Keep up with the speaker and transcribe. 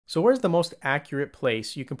So where's the most accurate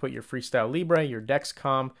place you can put your Freestyle Libre, your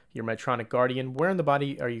Dexcom, your Medtronic Guardian? Where in the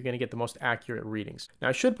body are you going to get the most accurate readings? Now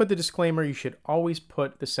I should put the disclaimer, you should always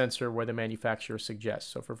put the sensor where the manufacturer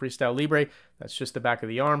suggests. So for Freestyle Libre, that's just the back of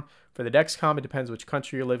the arm. For the Dexcom, it depends which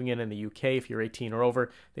country you're living in. In the UK, if you're 18 or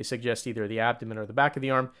over, they suggest either the abdomen or the back of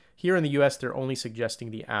the arm. Here in the US, they're only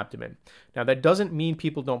suggesting the abdomen. Now that doesn't mean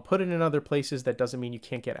people don't put it in other places. That doesn't mean you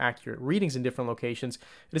can't get accurate readings in different locations.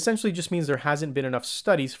 It essentially just means there hasn't been enough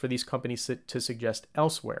studies for these companies to suggest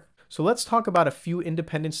elsewhere. So let's talk about a few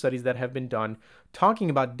independent studies that have been done talking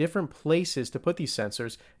about different places to put these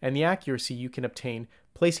sensors and the accuracy you can obtain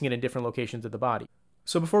placing it in different locations of the body.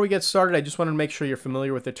 So before we get started, I just want to make sure you're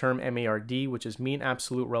familiar with the term MARD, which is mean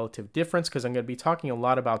absolute relative difference, because I'm going to be talking a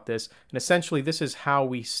lot about this. And essentially, this is how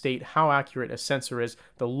we state how accurate a sensor is.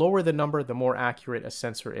 The lower the number, the more accurate a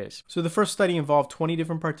sensor is. So the first study involved 20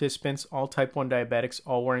 different participants, all type 1 diabetics,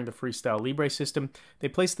 all wearing the Freestyle Libre system. They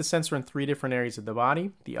placed the sensor in 3 different areas of the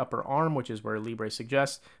body: the upper arm, which is where Libre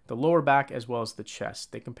suggests, the lower back, as well as the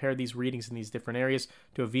chest. They compared these readings in these different areas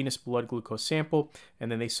to a venous blood glucose sample,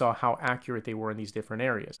 and then they saw how accurate they were in these different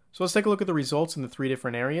areas. So let's take a look at the results in the 3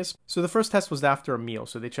 different areas. So the first test was after a meal.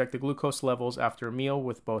 So they checked the glucose levels after a meal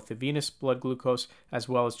with both the venous blood glucose as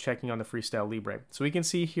well as checking on the Freestyle Libre. So we can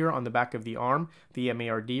see here on the back of the arm, the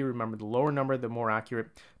MARD, remember the lower number, the more accurate.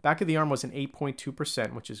 Back of the arm was an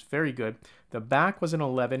 8.2%, which is very good. The back was an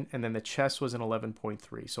 11, and then the chest was an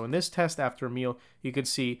 11.3. So in this test after a meal, you could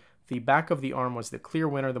see the back of the arm was the clear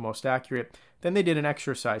winner, the most accurate. Then they did an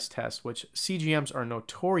exercise test, which CGMs are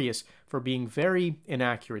notorious for being very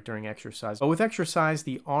inaccurate during exercise. But with exercise,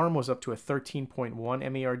 the arm was up to a 13.1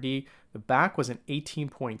 MARD, the back was an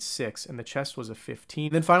 18.6, and the chest was a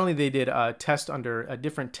 15. Then finally, they did a test under a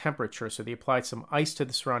different temperature. So they applied some ice to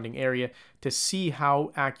the surrounding area to see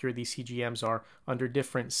how accurate these CGMs are under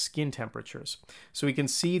different skin temperatures. So we can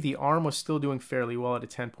see the arm was still doing fairly well at a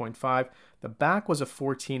 10.5, the back was a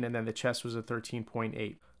 14, and then the chest was a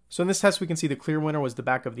 13.8. So in this test, we can see the clear winner was the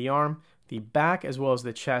back of the arm. The back as well as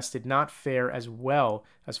the chest did not fare as well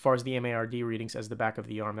as far as the MARD readings as the back of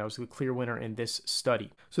the arm. That was the clear winner in this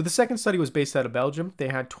study. So the second study was based out of Belgium. They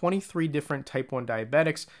had 23 different type 1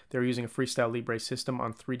 diabetics. They were using a Freestyle Libre system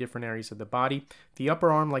on 3 different areas of the body: the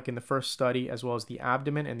upper arm, like in the first study, as well as the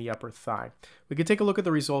abdomen and the upper thigh. We could take a look at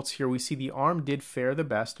the results here. We see the arm did fare the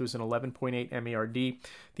best. It was an 11.8 MARD.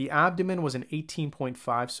 The abdomen was an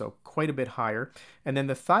 18.5, so quite a bit higher. And then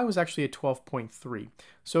the thigh was actually a 12.3.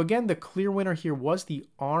 So again, the clear winner here was the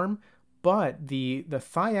arm, but the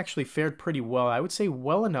thigh actually fared pretty well. I would say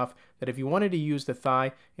well enough that if you wanted to use the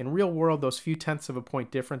thigh, in real world, those few tenths of a point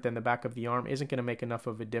different than the back of the arm isn't going to make enough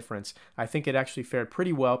of a difference. I think it actually fared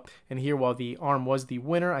pretty well. And here, while the arm was the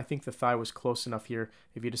winner, I think the thigh was close enough here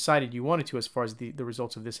if you decided you wanted to as far as the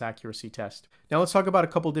results of this accuracy test. Now let's talk about a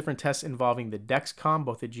couple different tests involving the Dexcom,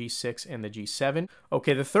 both the G6 and the G7.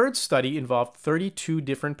 Okay, the third study involved 32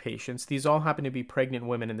 different patients. These all happen to be pregnant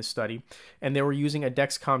women in the study, and they were using a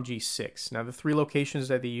Dexcom G6. Now the 3 locations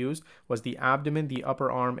that they used was the abdomen, the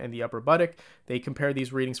upper arm, and the upper buttock. They compared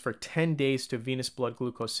these readings for 10 days to venous blood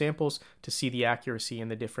glucose samples to see the accuracy in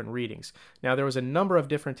the different readings. Now there was a number of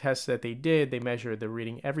different tests that they did. They measured the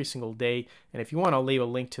reading every single day, and if you want, I'll leave a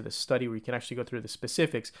link to the study where you can actually go through the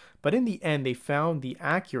specifics. But in the end, they found the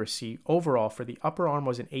accuracy overall for the upper arm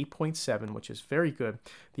was an 8.7, which is very good.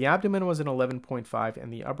 The abdomen was an 11.5,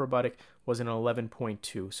 and the upper buttock was an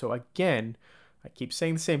 11.2. So again, I keep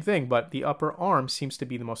saying the same thing, but the upper arm seems to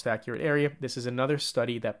be the most accurate area. This is another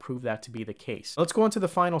study that proved that to be the case. Let's go on to the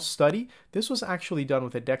final study. This was actually done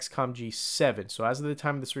with a Dexcom G7. So as of the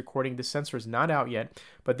time of this recording, this sensor is not out yet,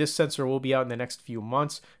 but this sensor will be out in the next few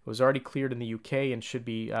months. It was already cleared in the UK and should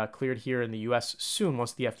be cleared here in the US soon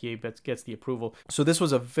once the FDA gets the approval. So this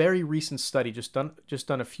was a very recent study, just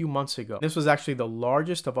done a few months ago. This was actually the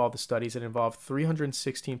largest of all the studies. It involved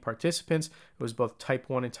 316 participants. It was both type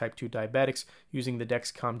 1 and type 2 diabetics using the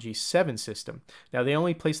Dexcom G7 system. Now they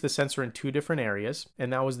only placed the sensor in 2 different areas,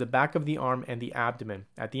 and that was the back of the arm and the abdomen.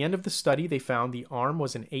 At the end of the study, they found the arm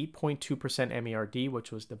was an 8.2% MARD, which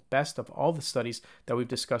was the best of all the studies that we've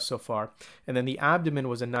discussed so far. And then the abdomen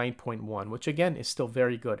was a 9.1, which again is still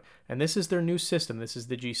very good. And this is their new system. This is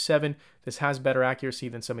the G7. This has better accuracy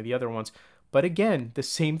than some of the other ones. But again, the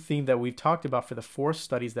same theme that we've talked about for the 4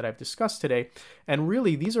 studies that I've discussed today. And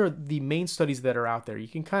really, these are the main studies that are out there. You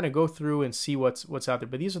can kind of go through and see what's out there,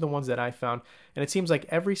 but these are the ones that I found. And it seems like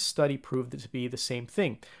every study proved it to be the same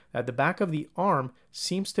thing, that the back of the arm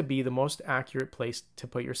seems to be the most accurate place to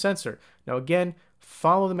put your sensor. Now again,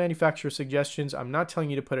 follow the manufacturer's suggestions. I'm not telling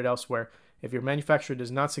you to put it elsewhere. If your manufacturer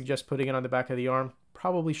does not suggest putting it on the back of the arm,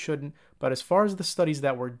 probably shouldn't. But as far as the studies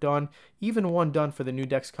that were done, even one done for the new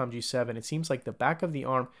Dexcom G7, it seems like the back of the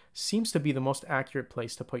arm seems to be the most accurate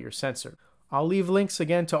place to put your sensor. I'll leave links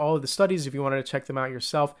again to all of the studies if you wanted to check them out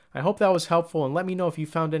yourself. I hope that was helpful, and let me know if you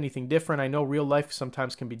found anything different. I know real life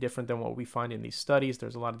sometimes can be different than what we find in these studies.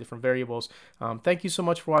 There's a lot of different variables. Thank you so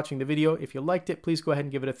much for watching the video. If you liked it, please go ahead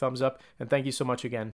and give it a thumbs up, and thank you so much again.